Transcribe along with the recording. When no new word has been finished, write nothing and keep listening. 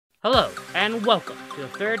Hello, and welcome to the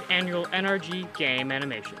third annual NRG game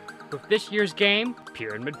animation, with this year's game,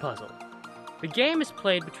 Pyramid Puzzle. The game is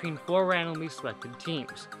played between 4 randomly selected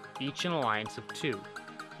teams, each an alliance of 2.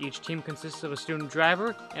 Each team consists of a student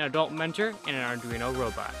driver, an adult mentor, and an Arduino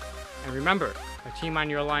robot. And remember, a team on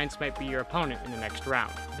your alliance might be your opponent in the next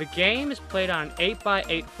round. The game is played on an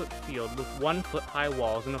 8x8 foot field with 1 foot high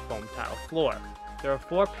walls and a foam tile floor. There are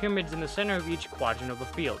 4 pyramids in the center of each quadrant of the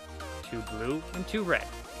field, 2 blue and 2 red.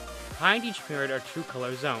 Behind each pyramid are 2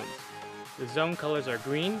 color zones. The zone colors are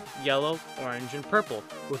green, yellow, orange, and purple,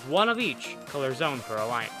 with 1 of each color zone per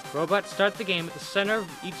alliance. Robots start the game at the center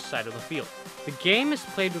of each side of the field. The game is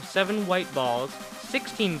played with 7 white balls,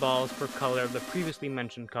 16 balls per color of the previously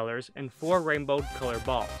mentioned colors, and 4 rainbow color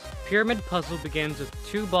balls. Pyramid Puzzle begins with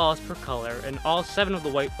 2 balls per color, and all 7 of the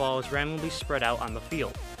white balls randomly spread out on the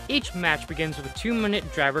field. Each match begins with a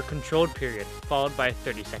 2-minute driver-controlled period, followed by a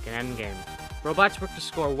 30-second endgame. Robots work to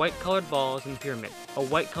score white-colored balls in pyramid. A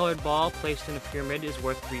white-colored ball placed in a pyramid is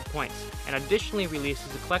worth 3 points, and additionally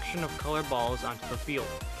releases a collection of colored balls onto the field.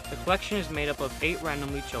 The collection is made up of 8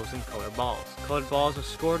 randomly chosen colored balls. Colored balls are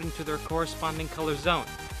scored into their corresponding color zone.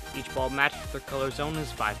 Each ball matched with their color zone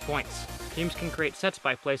is 5 points. Teams can create sets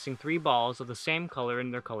by placing 3 balls of the same color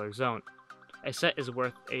in their color zone. A set is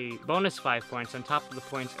worth a bonus 5 points on top of the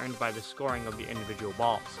points earned by the scoring of the individual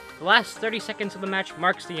balls. The last 30 seconds of the match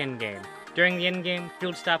marks the endgame. During the endgame,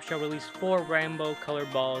 field stop shall release 4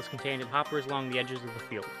 rainbow-colored balls contained in hoppers along the edges of the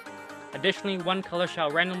field. Additionally, 1 color shall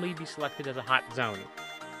randomly be selected as a hot zone.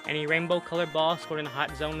 Any rainbow-colored ball scored in a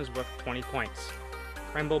hot zone is worth 20 points.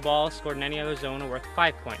 Rainbow balls scored in any other zone are worth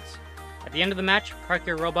 5 points. At the end of the match, park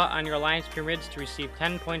your robot on your alliance pyramids to receive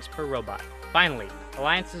 10 points per robot. Finally,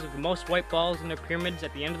 alliances with the most white balls in their pyramids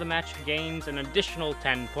at the end of the match gains an additional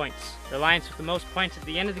 10 points. The alliance with the most points at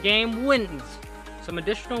the end of the game wins! Some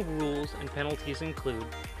additional rules and penalties include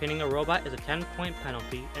pinning a robot is a 10-point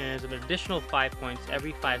penalty and is an additional 5 points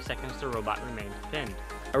every 5 seconds the robot remains pinned.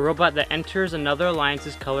 A robot that enters another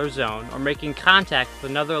alliance's color zone or making contact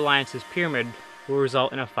with another alliance's pyramid will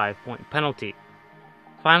result in a 5-point penalty.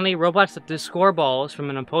 Finally, robots that score balls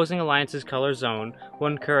from an opposing alliance's color zone will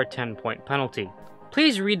incur a 10-point penalty.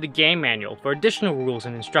 Please read the game manual for additional rules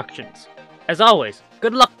and instructions. As always,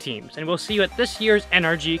 good luck teams, and we'll see you at this year's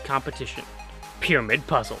NRG competition. Pyramid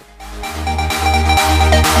Puzzle.